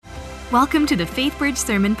Welcome to the FaithBridge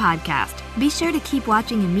Sermon Podcast. Be sure to keep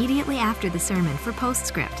watching immediately after the sermon for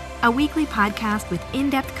Postscript, a weekly podcast with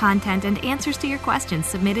in-depth content and answers to your questions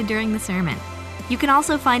submitted during the sermon. You can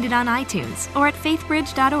also find it on iTunes or at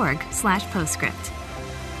faithbridge.org/postscript.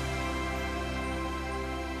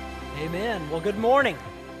 Amen. Well, good morning.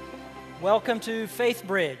 Welcome to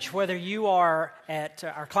FaithBridge. Whether you are at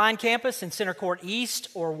our Klein campus in Center Court East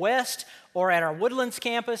or West, or at our Woodlands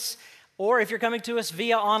campus, or if you're coming to us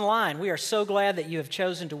via online, we are so glad that you have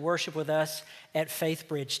chosen to worship with us at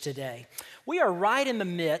FaithBridge today. We are right in the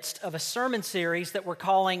midst of a sermon series that we're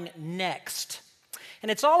calling Next.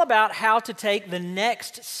 And it's all about how to take the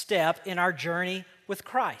next step in our journey with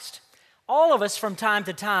Christ. All of us from time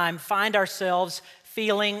to time find ourselves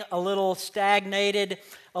feeling a little stagnated,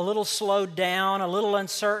 a little slowed down, a little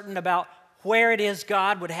uncertain about where it is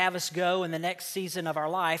God would have us go in the next season of our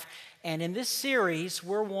life. And in this series,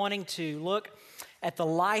 we're wanting to look at the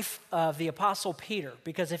life of the Apostle Peter,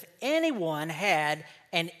 because if anyone had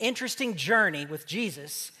an interesting journey with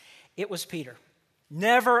Jesus, it was Peter.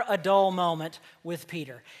 Never a dull moment with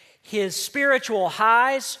Peter. His spiritual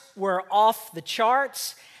highs were off the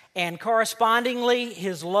charts, and correspondingly,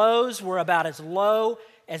 his lows were about as low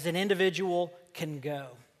as an individual can go.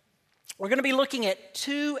 We're going to be looking at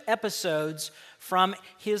two episodes from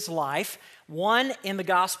his life, one in the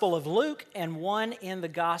Gospel of Luke and one in the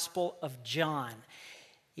Gospel of John.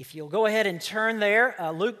 If you'll go ahead and turn there,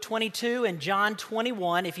 Luke 22 and John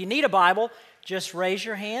 21. If you need a Bible, just raise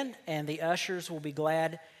your hand and the ushers will be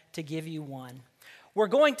glad to give you one. We're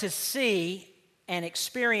going to see an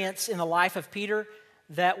experience in the life of Peter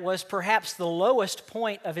that was perhaps the lowest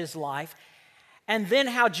point of his life, and then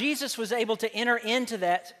how Jesus was able to enter into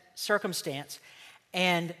that circumstance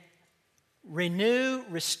and renew,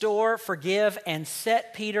 restore, forgive, and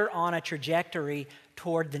set Peter on a trajectory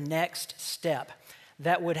toward the next step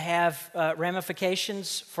that would have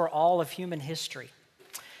ramifications for all of human history.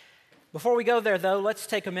 Before we go there, though, let's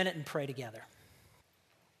take a minute and pray together.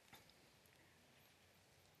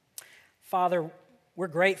 Father, we're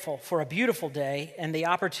grateful for a beautiful day and the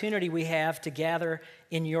opportunity we have to gather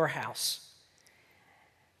in your house.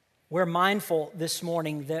 We're mindful this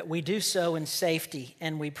morning that we do so in safety,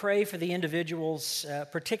 and we pray for the individuals,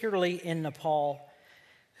 particularly in Nepal,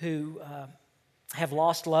 who have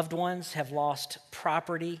lost loved ones, have lost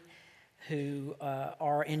property, who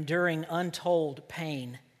are enduring untold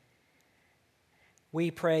pain. We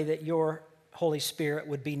pray that your Holy Spirit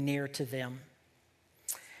would be near to them.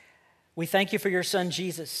 We thank you for your Son,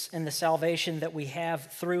 Jesus, and the salvation that we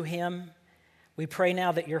have through him. We pray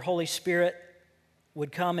now that your Holy Spirit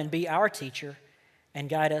would come and be our teacher and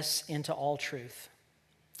guide us into all truth.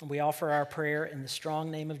 And we offer our prayer in the strong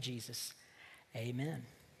name of Jesus. Amen.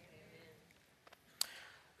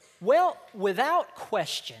 Well, without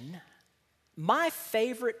question, my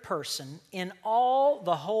favorite person in all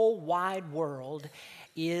the whole wide world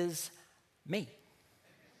is me.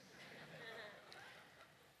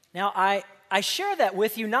 Now, I share that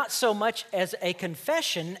with you not so much as a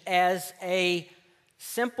confession as a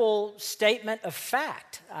simple statement of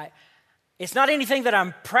fact. It's not anything that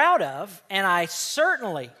I'm proud of, and I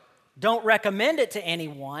certainly don't recommend it to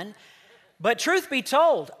anyone. But truth be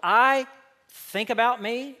told, I think about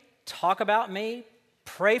me, talk about me,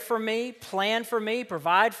 pray for me, plan for me,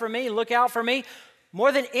 provide for me, look out for me,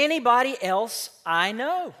 more than anybody else I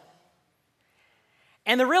know.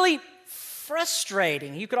 And the really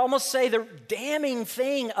frustrating, you could almost say the damning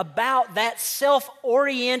thing about that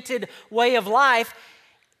self-oriented way of life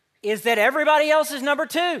is that everybody else is number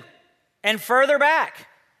two and further back,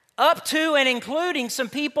 up to and including some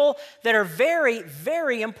people that are very,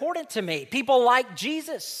 very important to me. People like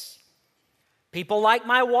Jesus, people like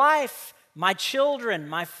my wife, my children,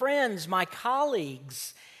 my friends, my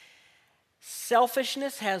colleagues.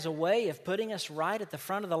 Selfishness has a way of putting us right at the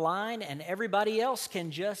front of the line, and everybody else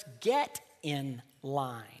can just get in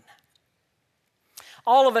line.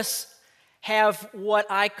 All of us have what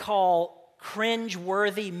I call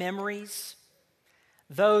cringe-worthy memories,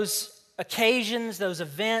 those occasions, those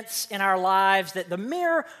events in our lives that the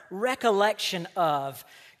mere recollection of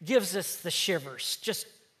gives us the shivers. Just,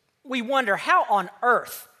 we wonder, how on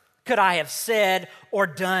earth could I have said or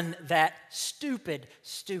done that stupid,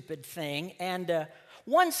 stupid thing? And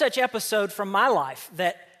one such episode from my life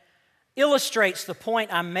that illustrates the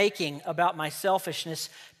point I'm making about my selfishness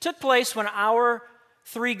took place when our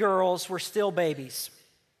three girls were still babies.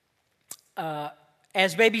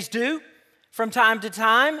 As babies do, from time to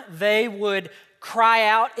time, they would cry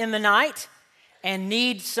out in the night and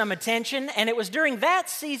need some attention. And it was during that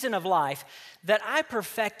season of life that I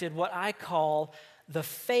perfected what I call the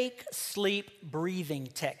fake sleep breathing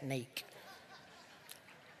technique.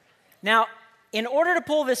 Now, in order to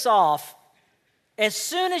pull this off, as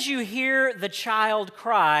soon as you hear the child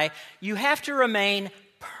cry, you have to remain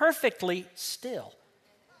perfectly still,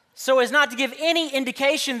 so as not to give any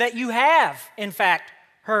indication that you have, in fact,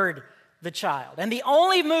 heard the child. And the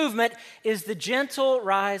only movement is the gentle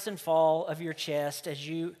rise and fall of your chest as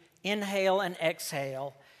you inhale and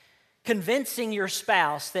exhale, convincing your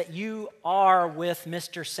spouse that you are with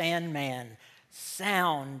Mr. Sandman,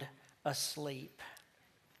 sound asleep.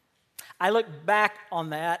 I look back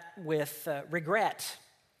on that with regret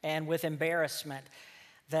and with embarrassment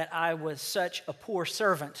that I was such a poor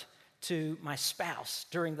servant to my spouse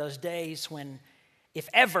during those days when, if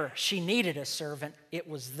ever she needed a servant, it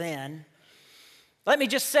was then. Let me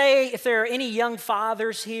just say, if there are any young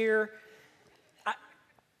fathers here,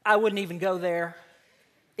 I wouldn't even go there.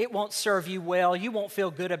 It won't serve you well. You won't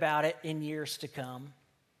feel good about it in years to come.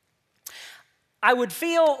 I would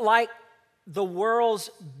feel like the world's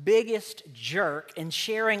biggest jerk in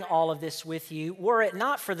sharing all of this with you were it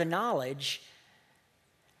not for the knowledge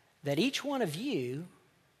that each one of you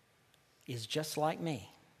is just like me.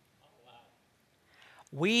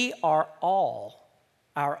 We are all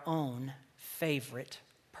our own favorite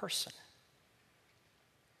person.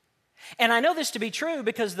 And I know this to be true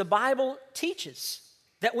because the Bible teaches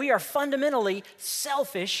that we are fundamentally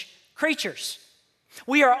selfish creatures.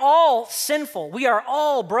 We are all sinful. We are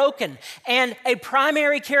all broken. And a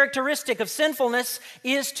primary characteristic of sinfulness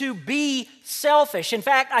is to be selfish. In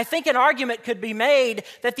fact, I think an argument could be made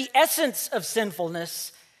that the essence of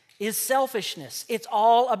sinfulness is selfishness. It's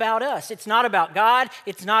all about us. It's not about God.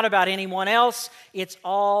 It's not about anyone else. It's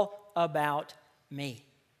all about me.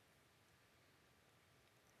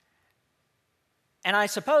 And I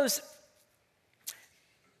suppose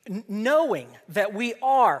knowing that we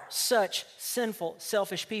are such sinful,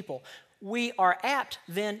 selfish people, we are apt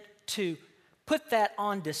then to put that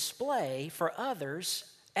on display for others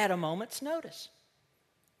at a moment's notice.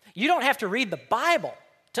 You don't have to read the Bible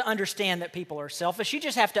to understand that people are selfish. You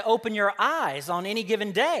just have to open your eyes on any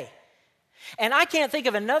given day. And I can't think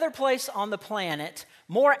of another place on the planet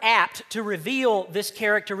more apt to reveal this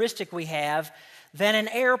characteristic we have than an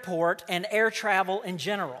airport and air travel in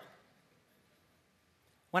general.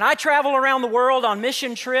 When I travel around the world on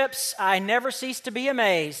mission trips, I never cease to be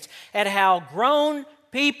amazed at how grown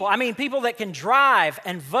people, people that can drive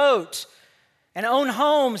and vote and own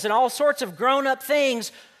homes and all sorts of grown-up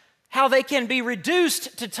things, how they can be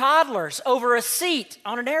reduced to toddlers over a seat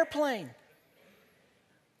on an airplane.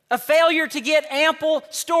 A failure to get ample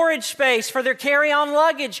storage space for their carry-on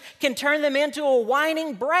luggage can turn them into a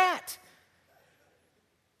whining brat.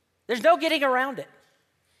 There's no getting around it.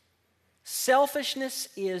 Selfishness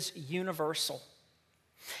is universal.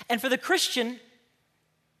 And for the Christian,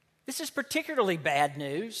 this is particularly bad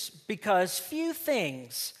news because few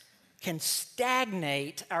things can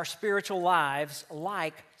stagnate our spiritual lives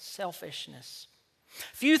like selfishness.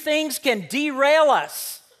 Few things can derail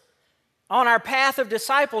us on our path of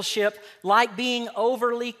discipleship like being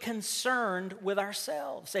overly concerned with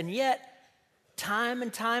ourselves. And yet, time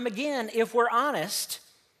and time again, if we're honest,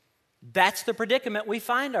 that's the predicament we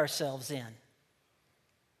find ourselves in.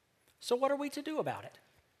 So what are we to do about it?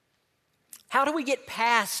 How do we get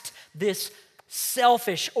past this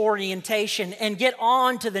selfish orientation and get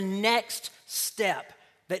on to the next step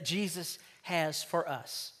that Jesus has for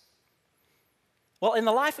us? Well, in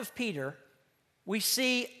the life of Peter, we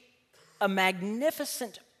see a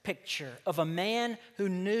magnificent picture of a man who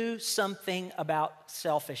knew something about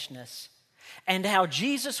selfishness and how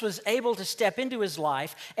Jesus was able to step into his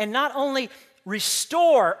life and not only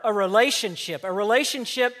restore a relationship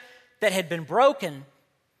that had been broken,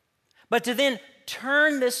 but to then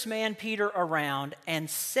turn this man Peter around and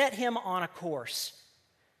set him on a course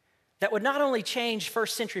that would not only change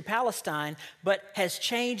first century Palestine, but has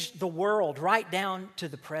changed the world right down to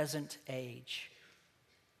the present age.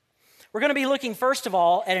 We're going to be looking first of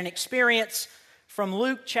all at an experience from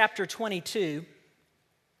Luke chapter 22.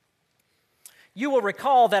 You will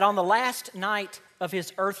recall that on the last night of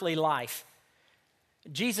his earthly life,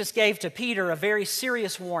 Jesus gave to Peter a very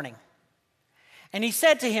serious warning. And he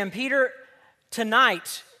said to him, "Peter,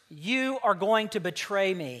 tonight you are going to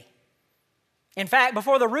betray me. In fact,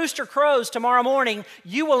 before the rooster crows tomorrow morning,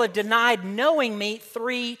 you will have denied knowing me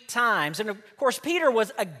 3 times." And of course, Peter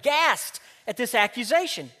was aghast at this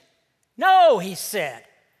accusation. "No," he said,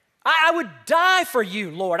 I would die for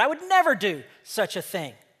you, Lord. I would never do such a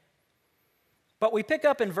thing." But we pick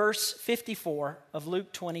up in verse 54 of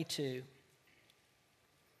Luke 22.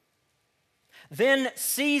 "Then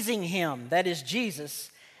seizing him," that is Jesus,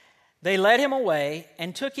 They led him away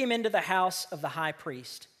and took him into the house of the high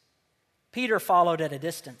priest. Peter followed at a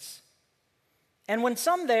distance. And when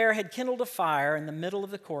some there had kindled a fire in the middle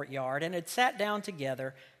of the courtyard and had sat down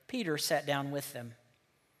together, Peter sat down with them.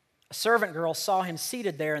 A servant girl saw him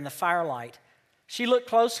seated there in the firelight. She looked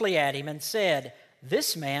closely at him and said,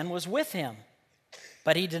 "This man was with him."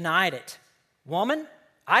 But he denied it. "Woman,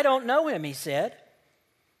 I don't know him," he said.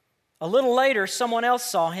 A little later, someone else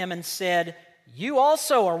saw him and said, "You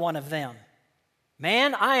also are one of them."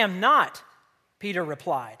 "Man, I am not," Peter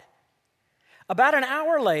replied. About an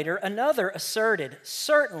hour later, another asserted,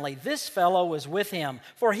 "Certainly this fellow was with him,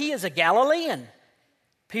 for he is a Galilean."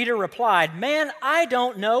 Peter replied, "Man, I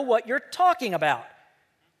don't know what you're talking about."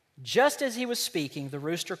 Just as he was speaking, the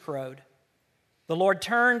rooster crowed. The Lord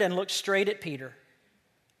turned and looked straight at Peter.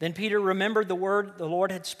 Then Peter remembered the word the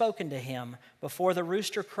Lord had spoken to him, "Before the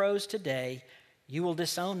rooster crows today, you will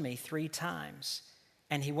disown me 3 times."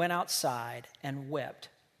 And he went outside and wept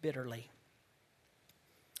bitterly.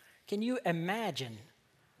 Can you imagine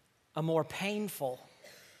a more painful,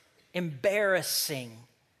 embarrassing,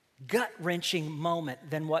 gut-wrenching moment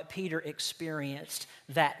than what Peter experienced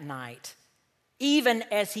that night? Even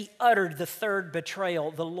as he uttered the third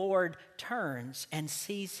betrayal, the Lord turns and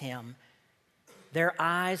sees him. Their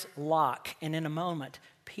eyes lock, and in a moment,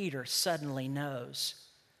 Peter suddenly knows,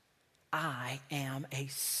 I am a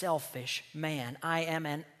selfish man. I am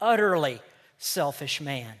an utterly selfish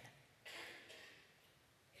man.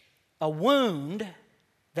 A wound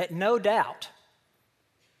that no doubt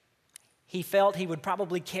he felt he would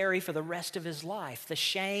probably carry for the rest of his life. The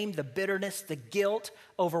shame, the bitterness, the guilt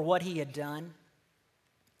over what he had done.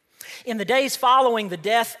 In the days following the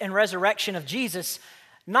death and resurrection of Jesus,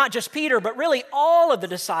 not just Peter, but really all of the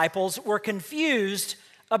disciples were confused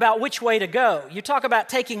about which way to go. You talk about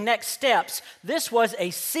taking next steps. This was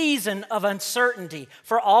a season of uncertainty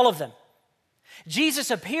for all of them. Jesus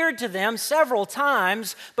appeared to them several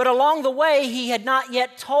times, but along the way, he had not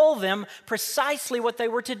yet told them precisely what they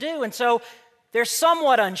were to do. And so they're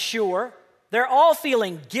somewhat unsure. They're all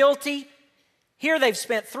feeling guilty. Here they've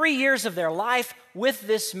spent 3 years of their life with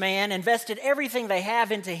this man, invested everything they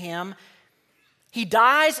have into him. He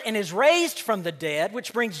dies and is raised from the dead,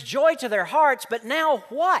 which brings joy to their hearts, but now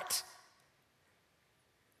what?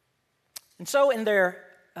 And so in their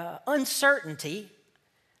uncertainty,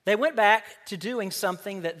 they went back to doing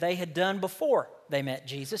something that they had done before they met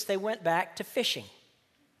Jesus. They went back to fishing.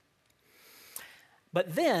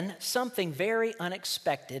 But then something very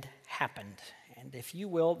unexpected happened. And if you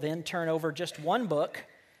will, then turn over just one book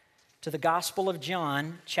to the Gospel of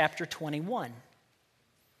John, chapter 21,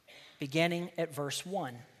 beginning at verse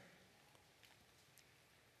 1.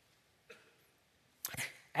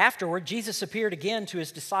 Afterward, Jesus appeared again to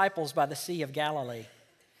his disciples by the Sea of Galilee.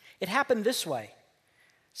 It happened this way.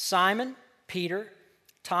 Simon, Peter,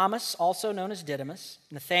 Thomas, also known as Didymus,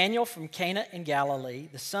 Nathanael from Cana in Galilee,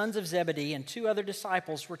 the sons of Zebedee, and 2 other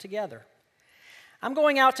disciples were together. "I'm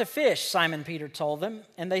going out to fish," Simon Peter told them,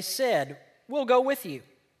 and they said, "We'll go with you."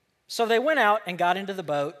 So they went out and got into the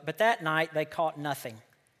boat, but that night they caught nothing.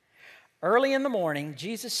 Early in the morning,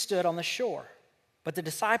 Jesus stood on the shore, but the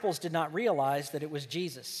disciples did not realize that it was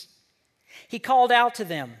Jesus. He called out to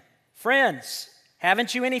them, "Friends,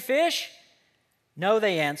 haven't you any fish?" "No,"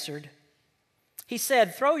 they answered. He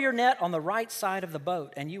said, "Throw your net on the right side of the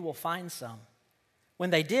boat, and you will find some." When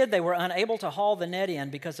they did, they were unable to haul the net in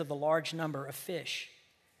because of the large number of fish.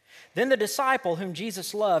 Then the disciple whom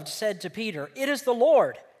Jesus loved said to Peter, "It is the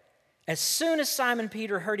Lord." As soon as Simon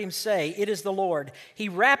Peter heard him say, "It is the Lord," he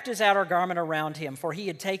wrapped his outer garment around him, for he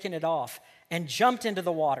had taken it off, and jumped into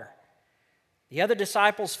the water. The other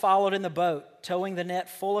disciples followed in the boat, towing the net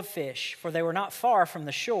full of fish, for they were not far from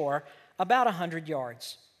the shore, about 100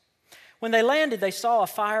 yards. When they landed, they saw a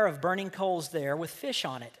fire of burning coals there with fish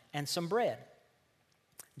on it and some bread.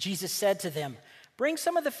 Jesus said to them, "Bring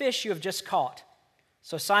some of the fish you have just caught."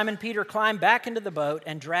 So Simon Peter climbed back into the boat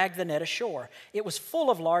and dragged the net ashore. It was full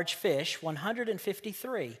of large fish,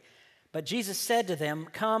 153. But Jesus said to them,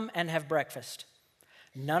 "Come and have breakfast."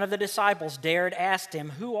 None of the disciples dared ask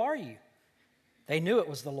him, "Who are you?" They knew it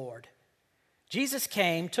was the Lord. Jesus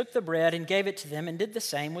came, took the bread, and gave it to them, and did the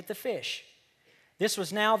same with the fish. This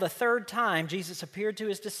was now the 3rd time Jesus appeared to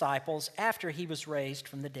his disciples after he was raised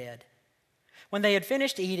from the dead. When they had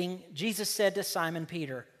finished eating, Jesus said to Simon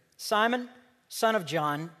Peter, "Simon, son of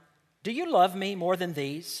John, do you love me more than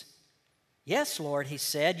these?" "Yes, Lord," he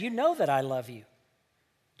said, "you know that I love you."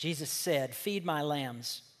 Jesus said, "Feed my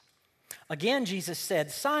lambs." Again Jesus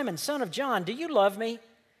said, "Simon, son of John, do you love me?"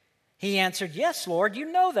 He answered, "Yes, Lord, you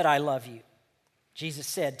know that I love you." Jesus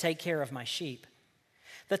said, "Take care of my sheep."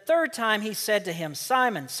 The third time he said to him,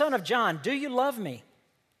 "Simon, son of John, do you love me?"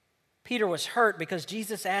 Peter was hurt because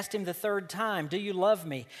Jesus asked him the third time, "Do you love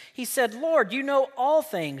me?" He said, "Lord, you know all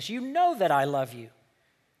things. You know that I love you."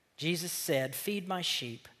 Jesus said, "Feed my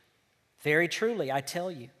sheep. Very truly, I tell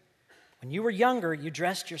you, when you were younger, you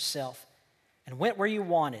dressed yourself and went where you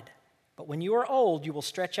wanted. But when you are old, you will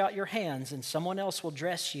stretch out your hands, and someone else will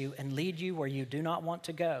dress you and lead you where you do not want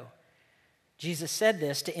to go." Jesus said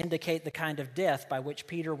this to indicate the kind of death by which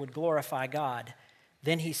Peter would glorify God.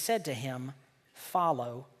 Then he said to him,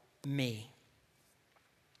 "Follow me."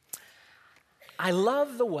 I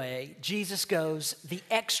love the way Jesus goes the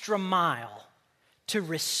extra mile to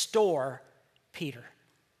restore Peter,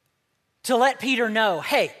 to let Peter know,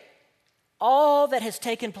 hey, all that has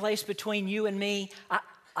taken place between you and me,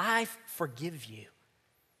 I forgive you.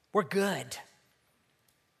 We're good.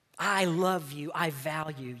 I love you. I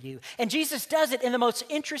value you. And Jesus does it in the most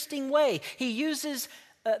interesting way. He uses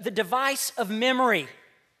the device of memory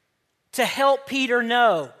to help Peter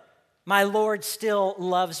know, my Lord still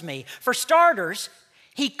loves me. For starters,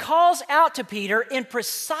 he calls out to Peter in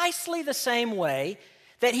precisely the same way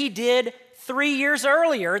that he did 3 years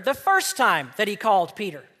earlier, the first time that he called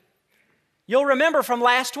Peter. You'll remember from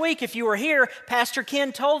last week, if you were here, Pastor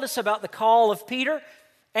Ken told us about the call of Peter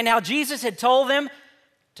and how Jesus had told them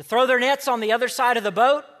to throw their nets on the other side of the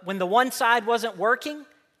boat when the one side wasn't working.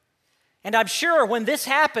 And I'm sure when this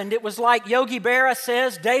happened, it was like Yogi Berra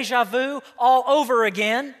says, deja vu all over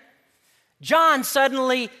again. John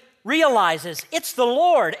suddenly realizes it's the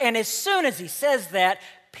Lord. And as soon as he says that,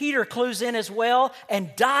 Peter clues in as well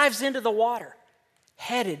and dives into the water,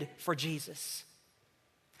 headed for Jesus.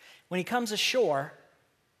 When he comes ashore,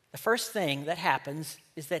 the first thing that happens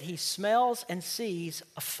is that he smells and sees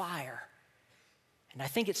a fire. And I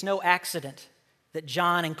think it's no accident that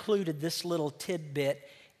John included this little tidbit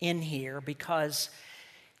in here, because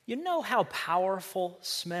you know how powerful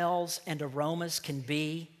smells and aromas can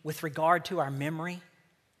be with regard to our memory?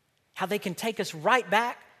 How they can take us right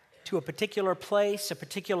back to a particular place, a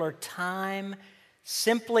particular time,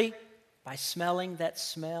 simply by smelling that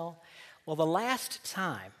smell. Well, the last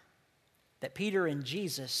time that Peter and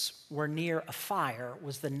Jesus were near a fire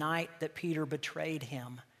was the night that Peter betrayed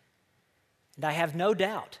him. And I have no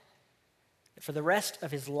doubt that for the rest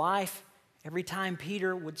of his life, every time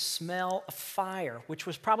Peter would smell a fire, which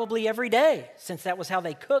was probably every day, since that was how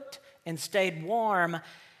they cooked and stayed warm,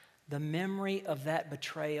 the memory of that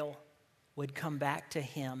betrayal would come back to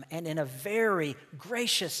him. And in a very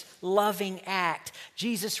gracious, loving act,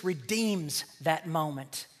 Jesus redeems that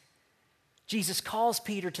moment. Jesus calls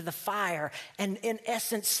Peter to the fire and in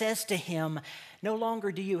essence says to him, no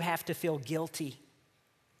longer do you have to feel guilty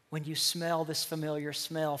when you smell this familiar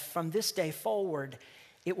smell. From this day forward,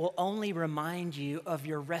 it will only remind you of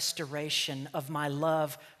your restoration, of my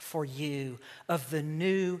love for you, of the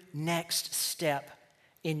new next step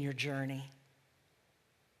in your journey.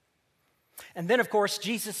 And then, of course,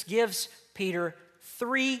 Jesus gives Peter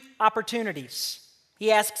 3 opportunities.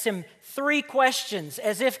 He asks him 3 questions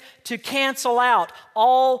as if to cancel out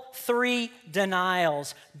all 3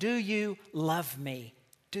 denials. Do you love me?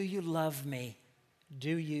 Do you love me?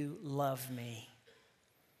 Do you love me?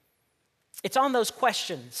 It's on those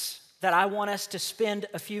questions that I want us to spend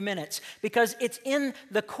a few minutes, because it's in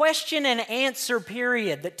the question and answer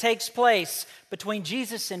period that takes place between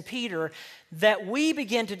Jesus and Peter that we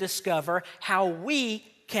begin to discover how we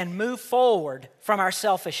can move forward from our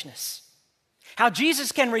selfishness, how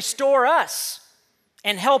Jesus can restore us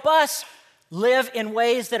and help us live in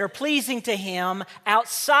ways that are pleasing to Him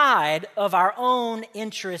outside of our own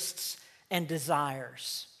interests and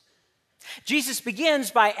desires. Jesus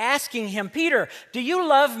begins by asking him, Peter, do you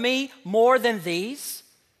love me more than these?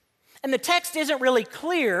 And the text isn't really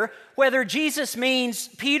clear whether Jesus means,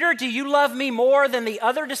 Peter, do you love me more than the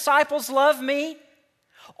other disciples love me?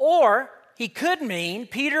 Or he could mean,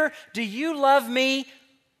 Peter, do you love me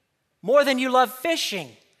more than you love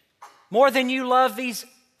fishing? More than you love these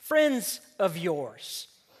friends of yours?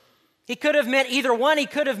 He could have meant either one, he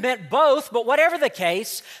could have meant both, but whatever the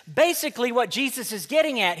case, basically what Jesus is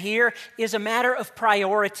getting at here is a matter of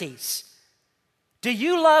priorities. Do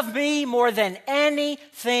you love me more than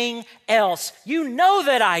anything else? You know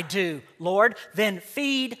that I do, Lord. Then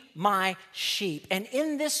feed my sheep. And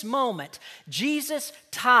in this moment, Jesus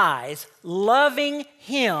ties loving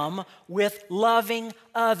Him with loving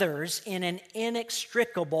others in an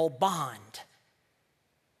inextricable bond.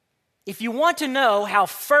 If you want to know how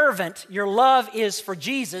fervent your love is for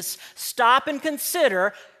Jesus, stop and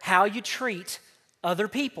consider how you treat other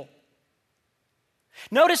people.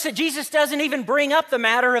 Notice that Jesus doesn't even bring up the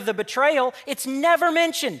matter of the betrayal. It's never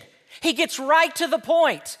mentioned. He gets right to the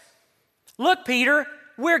point. Look, Peter,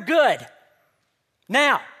 we're good.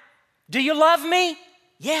 Now, do you love me?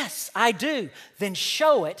 Yes, I do. Then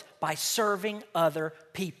show it by serving other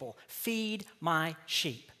people. Feed my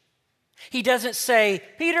sheep. He doesn't say,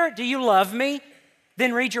 Peter, do you love me?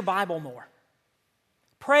 Then read your Bible more.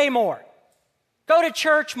 Pray more. Go to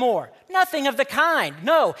church more. Nothing of the kind.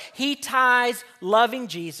 No, he ties loving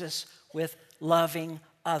Jesus with loving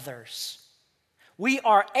others. We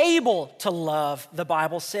are able to love, the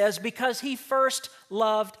Bible says, because he first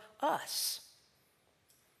loved us.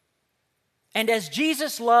 And as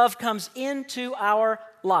Jesus' love comes into our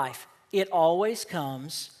life, it always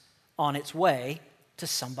comes on its way to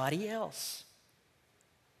somebody else.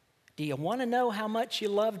 Do you want to know how much you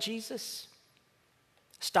love Jesus?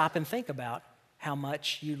 Stop and think about how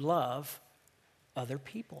much you love other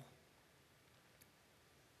people.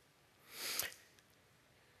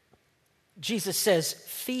 Jesus says,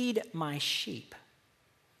 feed my sheep.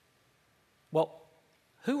 Well,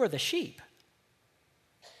 who are the sheep?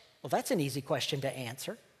 Well, that's an easy question to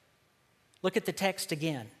answer. Look at the text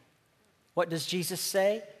again. What does Jesus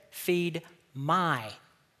say? Feed my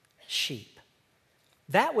sheep.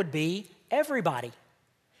 That would be everybody.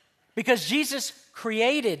 Because Jesus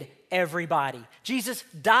created everybody. Jesus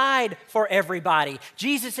died for everybody.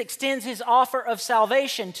 Jesus extends his offer of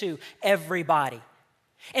salvation to everybody.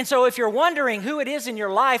 And so if you're wondering who it is in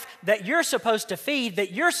your life that you're supposed to feed,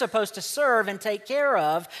 that you're supposed to serve and take care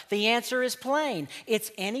of, the answer is plain.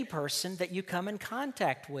 It's any person that you come in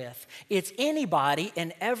contact with. It's anybody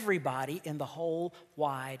and everybody in the whole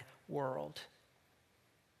wide world.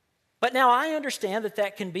 But now I understand that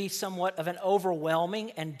that can be somewhat of an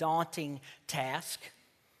overwhelming and daunting task.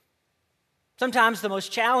 Sometimes the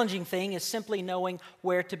most challenging thing is simply knowing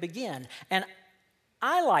where to begin. And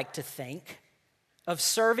I like to think of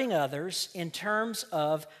serving others in terms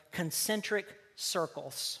of concentric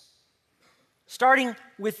circles, starting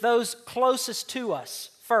with those closest to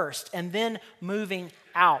us first and then moving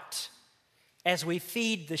out as we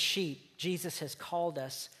feed the sheep Jesus has called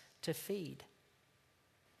us to feed.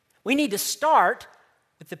 We need to start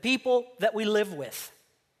with the people that we live with,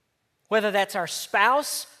 whether that's our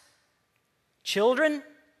spouse, children,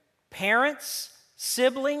 parents,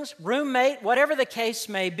 siblings, roommate, whatever the case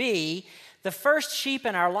may be. The first sheep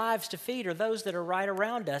in our lives to feed are those that are right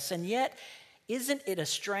around us. And yet, isn't it a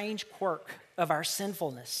strange quirk of our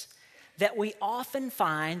sinfulness that we often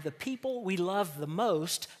find the people we love the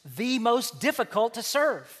most difficult to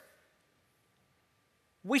serve?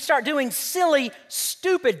 We start doing silly,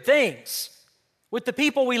 stupid things with the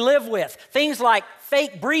people we live with. Things like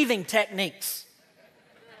fake breathing techniques.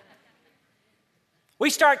 We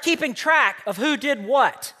start keeping track of who did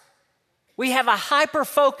what. We have a hyper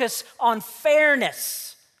focus on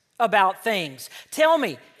fairness about things. Tell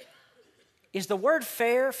me, is the word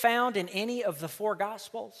fair found in any of the four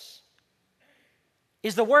Gospels?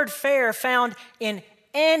 Is the word fair found in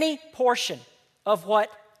any portion of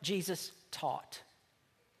what Jesus taught?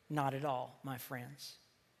 Not at all, my friends.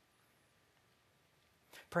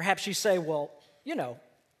 Perhaps you say, well,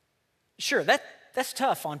 sure, that's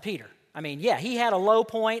tough on Peter. I mean, yeah, he had a low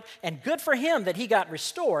point, and good for him that he got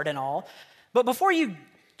restored and all. But before you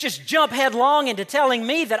just jump headlong into telling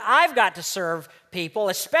me that I've got to serve people,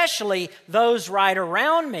 especially those right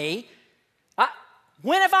around me,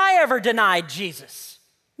 when have I ever denied Jesus?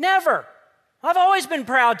 Never. I've always been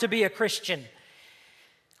proud to be a Christian.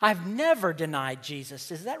 I've never denied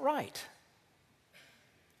Jesus. Is that right?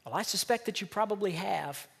 Well, I suspect that you probably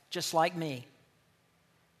have, just like me.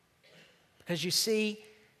 Because you see,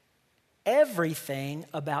 everything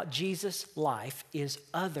about Jesus' life is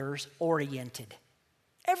others-oriented.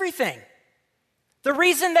 Everything. The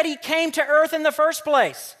reason that he came to earth in the first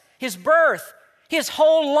place, his birth, his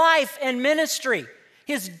whole life and ministry,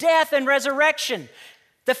 his death and resurrection,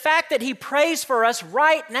 the fact that he prays for us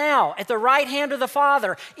right now at the right hand of the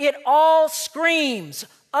Father, it all screams,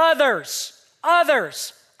 others,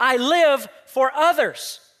 others. I live for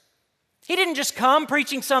others. He didn't just come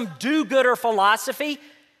preaching some do-gooder philosophy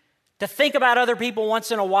to think about other people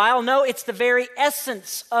once in a while. No, it's the very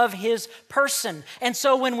essence of his person. And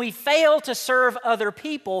so when we fail to serve other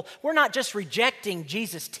people, we're not just rejecting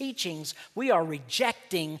Jesus' teachings, we are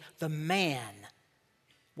rejecting the man.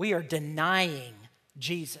 We are denying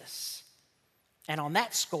Jesus. And on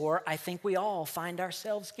that score, I think we all find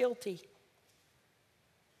ourselves guilty.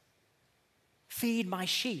 Feed my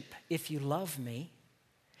sheep if you love me,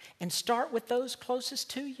 and start with those closest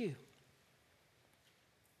to you.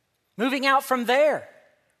 Moving out from there,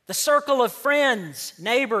 the circle of friends,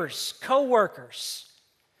 neighbors, co-workers.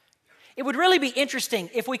 It would really be interesting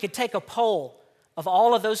if we could take a poll of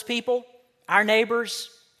all of those people, our neighbors,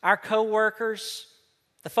 our coworkers,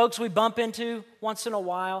 the folks we bump into once in a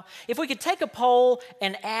while, if we could take a poll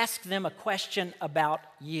and ask them a question about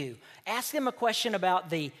you, ask them a question about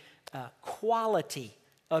the quality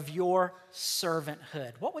of your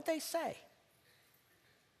servanthood, what would they say?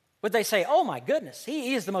 Would they say, oh my goodness,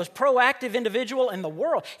 he is the most proactive individual in the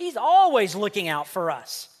world. He's always looking out for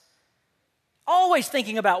us, always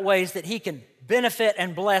thinking about ways that he can benefit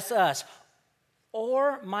and bless us.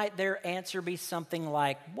 Or might their answer be something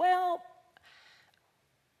like, well,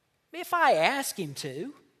 if I ask him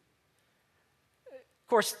to. Of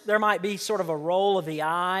course, there might be sort of a roll of the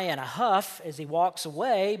eye and a huff as he walks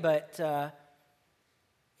away, but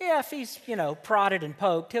if he's, prodded and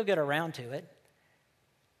poked, he'll get around to it.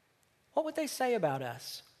 What would they say about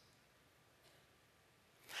us?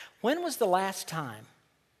 When was the last time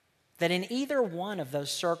that in either one of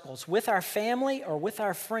those circles, with our family or with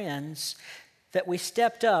our friends, that we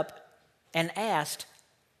stepped up and asked,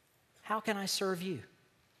 how can I serve you?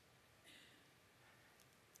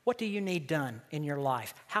 What do you need done in your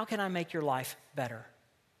life? How can I make your life better?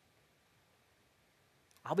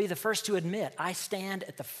 I'll be the first to admit I stand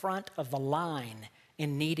at the front of the line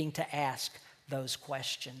in needing to ask those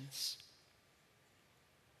questions.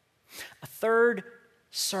 A third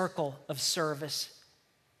circle of service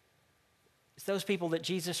is those people that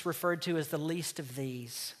Jesus referred to as the least of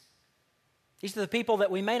these. These are the people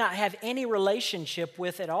that we may not have any relationship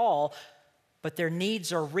with at all, but their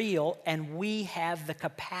needs are real, and we have the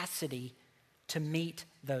capacity to meet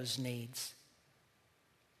those needs.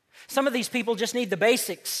 Some of these people just need the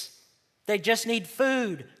basics. They just need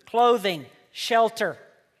food, clothing, shelter.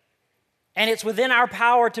 And it's within our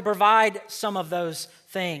power to provide some of those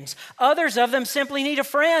things. Others of them simply need a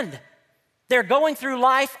friend. They're going through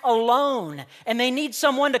life alone, and they need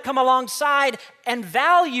someone to come alongside and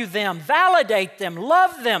value them, validate them,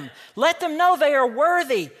 love them, let them know they are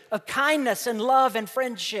worthy of kindness and love and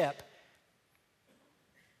friendship.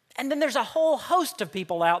 And then there's a whole host of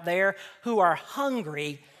people out there who are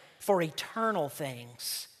hungry for eternal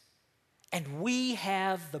things. And we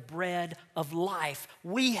have the bread of life.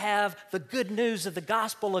 We have the good news of the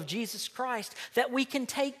gospel of Jesus Christ that we can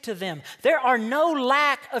take to them. There are no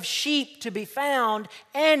lack of sheep to be found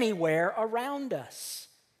anywhere around us.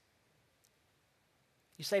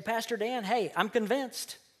 You say, Pastor Dan, hey, I'm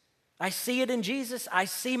convinced. I see it in Jesus. I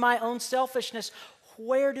see my own selfishness.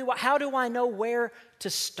 How do I know where to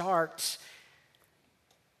start?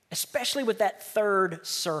 Especially with that third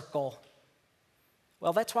circle.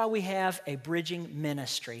 Well, that's why we have a bridging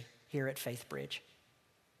ministry here at Faith Bridge.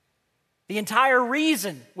 The entire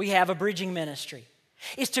reason we have a bridging ministry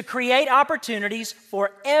is to create opportunities for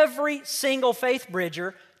every single Faith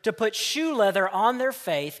Bridger to put shoe leather on their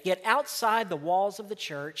faith, get outside the walls of the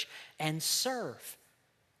church, and serve.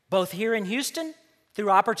 Both here in Houston, through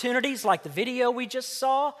opportunities like the video we just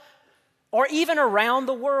saw, or even around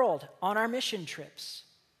the world on our mission trips.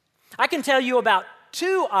 I can tell you about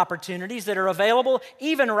 2 opportunities that are available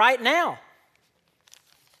even right now.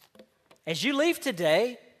 As you leave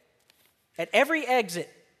today, at every exit,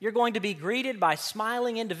 you're going to be greeted by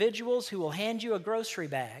smiling individuals who will hand you a grocery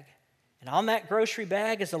bag. And on that grocery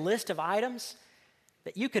bag is a list of items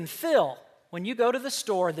that you can fill when you go to the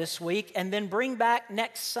store this week and then bring back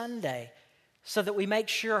next Sunday so that we make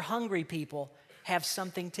sure hungry people have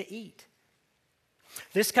something to eat.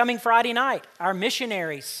 This coming Friday night, our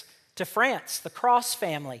missionaries to France, the Cross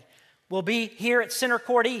family, will be here at Center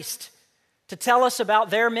Court East to tell us about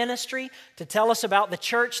their ministry, to tell us about the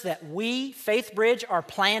church that we, Faith Bridge, are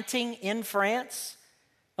planting in France.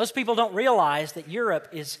 Most people don't realize that Europe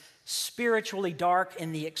is spiritually dark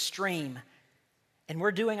in the extreme, and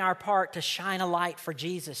we're doing our part to shine a light for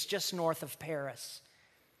Jesus just north of Paris.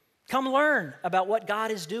 Come learn about what God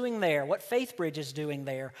is doing there, what Faith Bridge is doing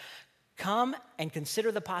there. Come and consider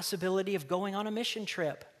the possibility of going on a mission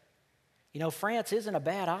trip. You know, France isn't a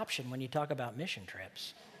bad option when you talk about mission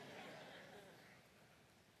trips.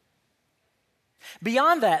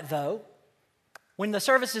 Beyond that, though, when the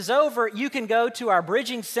service is over, you can go to our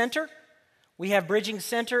Bridging Center. We have Bridging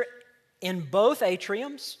Center in both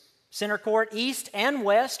atriums, Center Court East and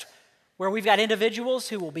West, where we've got individuals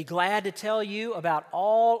who will be glad to tell you about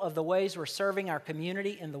all of the ways we're serving our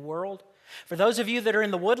community in the world. For those of you that are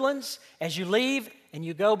in the Woodlands, as you leave and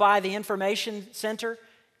you go by the information center,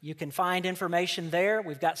 you can find information there.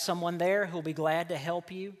 We've got someone there who'll be glad to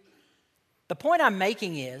help you. The point I'm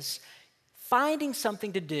making is finding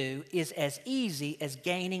something to do is as easy as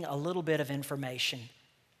gaining a little bit of information.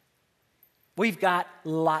 We've got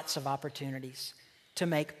lots of opportunities to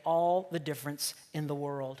make all the difference in the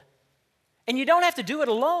world. And you don't have to do it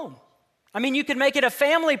alone. I mean, you could make it a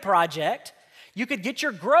family project. You could get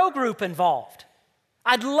your grow group involved. You could get your grow group involved.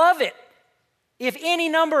 I'd love it if any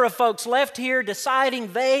number of folks left here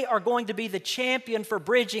deciding they are going to be the champion for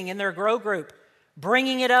bridging in their grow group,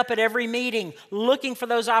 bringing it up at every meeting, looking for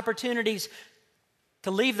those opportunities to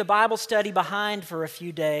leave the Bible study behind for a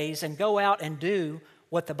few days and go out and do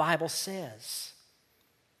what the Bible says.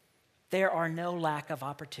 There are no lack of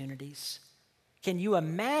opportunities. Can you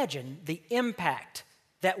imagine the impact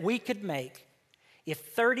that we could make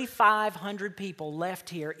if 3,500 people left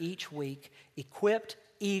here each week equipped,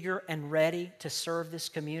 eager, and ready to serve this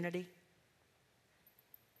community?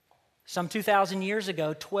 Some 2,000 years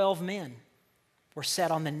ago, 12 men were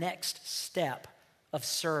set on the next step of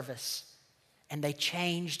service, and they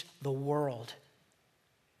changed the world.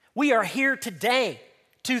 We are here today,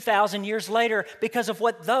 2,000 years later, because of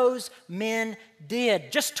what those men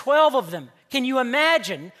did. Just 12 of them. Can you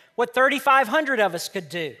imagine what 3,500 of us could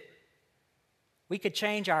do? We could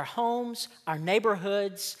change our homes, our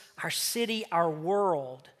neighborhoods, our city, our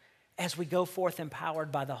world as we go forth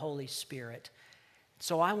empowered by the Holy Spirit.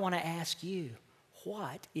 So I want to ask you,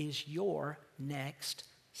 what is your next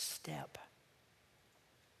step?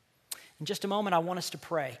 In just a moment, I want us to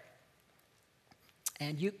pray.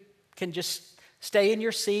 And you can just stay in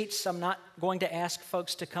your seats. I'm not going to ask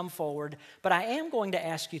folks to come forward, but I am going to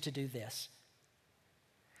ask you to do this.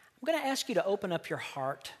 I'm going to ask you to open up your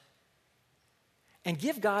heart and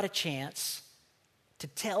give God a chance to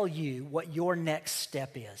tell you what your next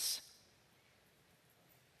step is.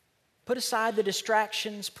 Put aside the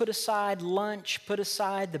distractions, put aside lunch, put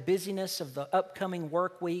aside the busyness of the upcoming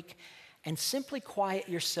work week, and simply quiet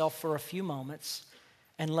yourself for a few moments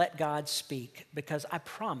and let God speak, because I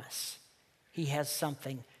promise He has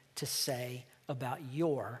something to say about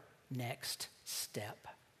your next step.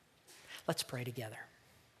 Let's pray together.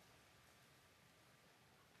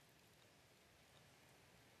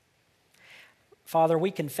 Father,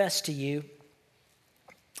 we confess to you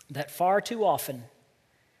that far too often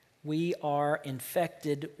we are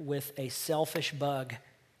infected with a selfish bug,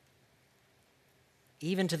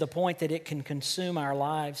 even to the point that it can consume our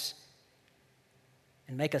lives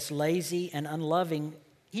and make us lazy and unloving,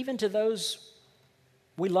 even to those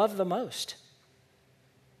we love the most.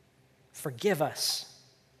 Forgive us,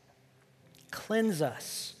 cleanse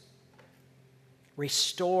us,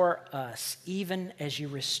 restore us, even as you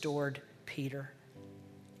restored Peter.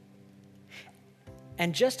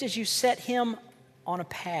 And just as you set him on a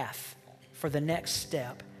path for the next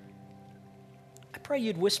step, I pray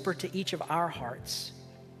you'd whisper to each of our hearts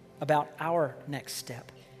about our next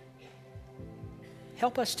step.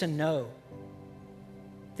 Help us to know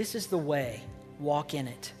this is the way, walk in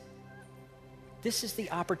it. This is the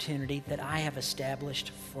opportunity that I have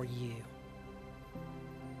established for you.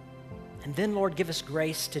 And then, Lord, give us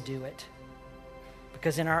grace to do it,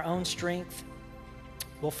 because in our own strength,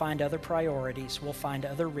 we'll find other priorities, we'll find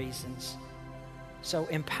other reasons. So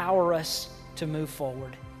empower us to move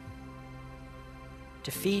forward,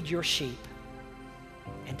 to feed your sheep,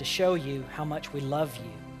 and to show you how much we love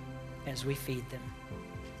you as we feed them.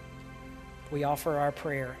 We offer our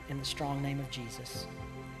prayer in the strong name of Jesus.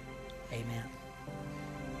 Amen.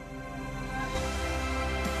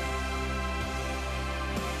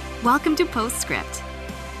 Welcome to Postscript.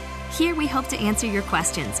 Here we hope to answer your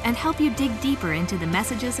questions and help you dig deeper into the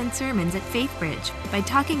messages and sermons at FaithBridge by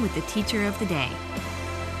talking with the teacher of the day.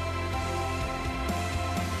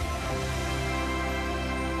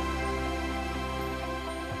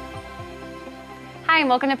 Hi, and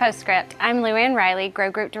welcome to Postscript. I'm Luann Riley, Grow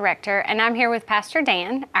Group Director, and I'm here with Pastor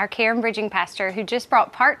Dan, our Care and Bridging Pastor, who just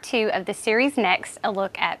brought part 2 of the series Next, a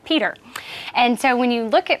look at Peter. And so when you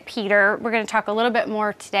look at Peter, we're going to talk a little bit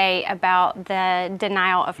more today about the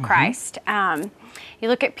denial of Christ. You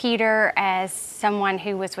look at Peter as someone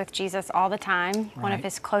who was with Jesus all the time, one of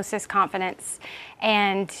his closest confidants,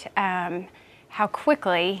 and how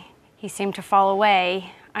quickly he seemed to fall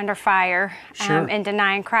away under fire in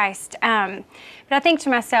denying Christ. But I think to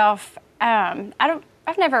myself,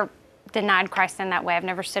 I've never denied Christ in that way. I've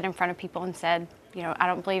never stood in front of people and said, you know, I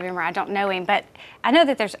don't believe him or I don't know him. But I know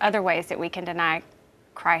that there's other ways that we can deny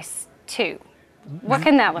Christ too. What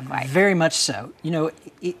can that look like? Very much so. You know,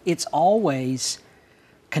 it's always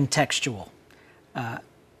contextual.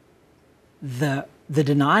 The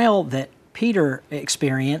denial that Peter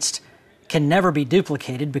experienced can never be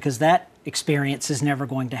duplicated, because that experience is never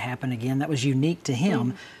going to happen again. That was unique to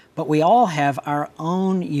him. But we all have our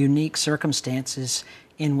own unique circumstances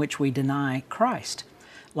in which we deny Christ.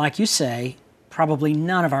 Like you say, probably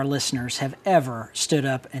none of our listeners have ever stood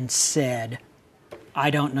up and said, I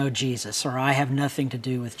don't know Jesus, or I have nothing to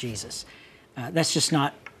do with Jesus. That's just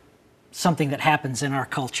not something that happens in our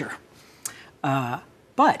culture.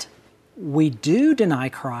 But we do deny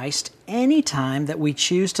Christ anytime that we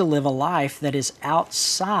choose to live a life that is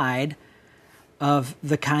outside of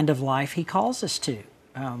the kind of life He calls us to.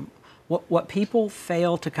 What people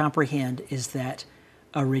fail to comprehend is that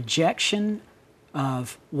a rejection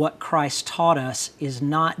of what Christ taught us is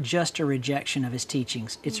not just a rejection of His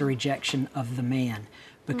teachings, it's a rejection of the man,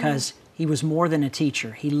 because He was more than a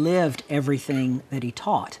teacher. He lived everything that He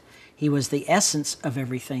taught. He was the essence of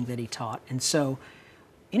everything that He taught. And so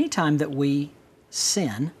anytime that we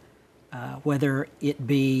sin, whether it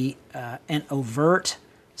be an overt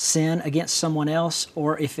sin against someone else,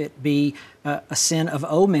 or if it be a sin of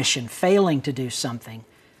omission, failing to do something,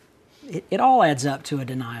 it all adds up to a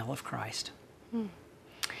denial of Christ.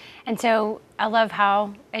 And so I love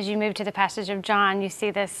how, as you move to the passage of John, you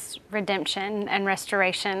see this redemption and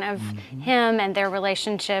restoration of Him and their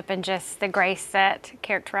relationship and just the grace that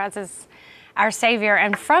characterizes our Savior.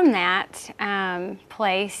 And from that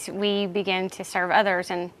place, we begin to serve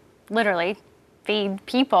others and literally feed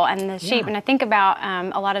people and the sheep. And I think about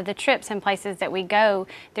a lot of the trips and places that we go,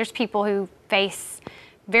 there's people who face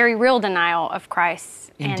very real denial of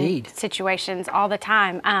Christ in situations all the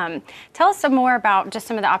time. Tell us some more about just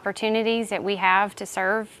some of the opportunities that we have to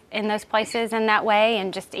serve in those places in that way,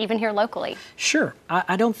 and just even here locally. Sure.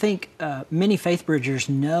 I don't think many Faith Bridgers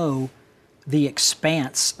know the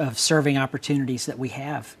expanse of serving opportunities that we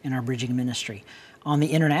have in our bridging ministry. On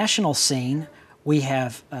the international scene, we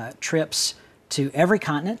have trips to every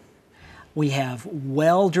continent. We have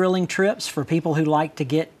well drilling trips for people who like to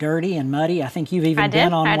get dirty and muddy. I think you've even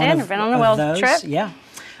been on one of a well those. Trip. Yeah.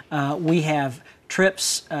 We have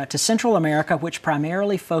trips to Central America, which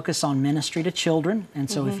primarily focus on ministry to children. And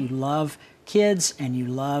so if you love kids and you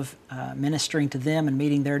love ministering to them and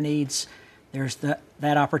meeting their needs, there's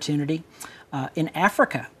that opportunity. In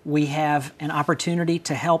Africa, we have an opportunity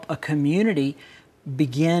to help a community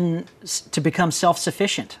begin to become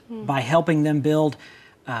self-sufficient by helping them build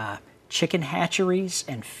chicken hatcheries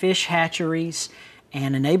and fish hatcheries,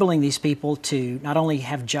 and enabling these people to not only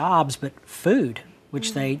have jobs but food,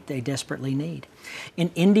 which they desperately need.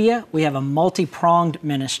 In India, we have a multi-pronged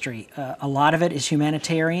ministry. A lot of it is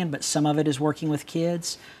humanitarian, but some of it is working with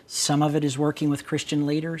kids. Some of it is working with Christian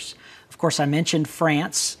leaders. Of course, I mentioned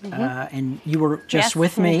France, and you were just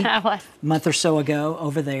with me a month or so ago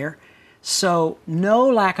over there. So no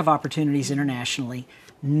lack of opportunities internationally,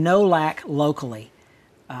 no lack locally.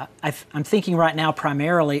 I'm thinking right now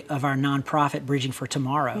primarily of our nonprofit Bridging for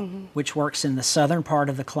Tomorrow, which works in the southern part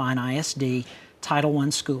of the Klein ISD, Title I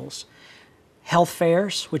schools. Health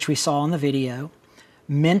fairs, which we saw in the video,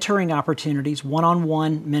 mentoring opportunities,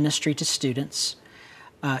 one-on-one ministry to students,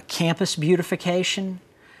 campus beautification,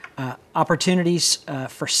 opportunities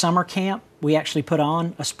for summer camp. We actually put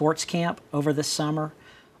on a sports camp over the summer.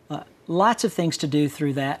 Lots of things to do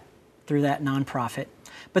through that nonprofit.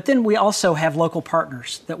 But then we also have local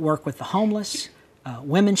partners that work with the homeless,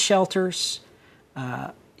 women's shelters,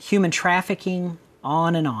 human trafficking,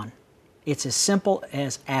 on and on. It's as simple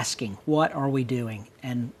as asking, what are we doing?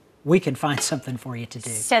 And we can find something for you to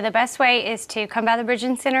do. So the best way is to come by the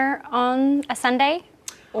Bridging Center on a Sunday,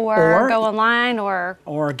 or go online, or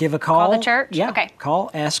give a call. Call the church? Yeah, okay. Call,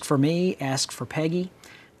 ask for me, ask for Peggy.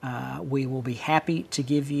 We will be happy to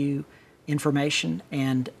give you information,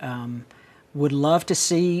 and would love to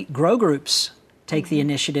see grow groups take the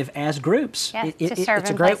initiative as groups. Yes, It's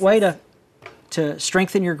a great way to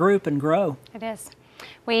strengthen your group and grow. It is.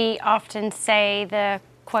 We often say the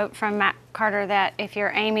quote from Matt Carter that if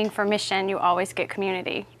you're aiming for mission, you always get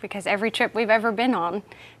community, because every trip we've ever been on,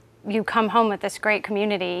 you come home with this great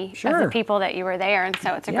community of the people that you were there. And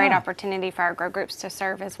so it's a great opportunity for our grow groups to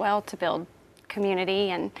serve as well, to build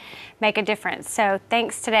community and make a difference. So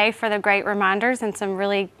thanks today for the great reminders and some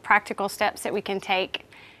really practical steps that we can take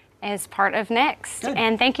as part of Next. Good.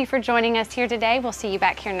 And thank you for joining us here today. We'll see you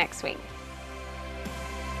back here next week.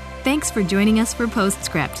 Thanks for joining us for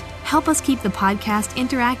Postscript. Help us keep the podcast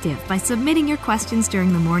interactive by submitting your questions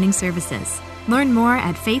during the morning services. Learn more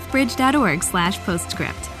at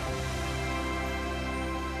faithbridge.org/postscript.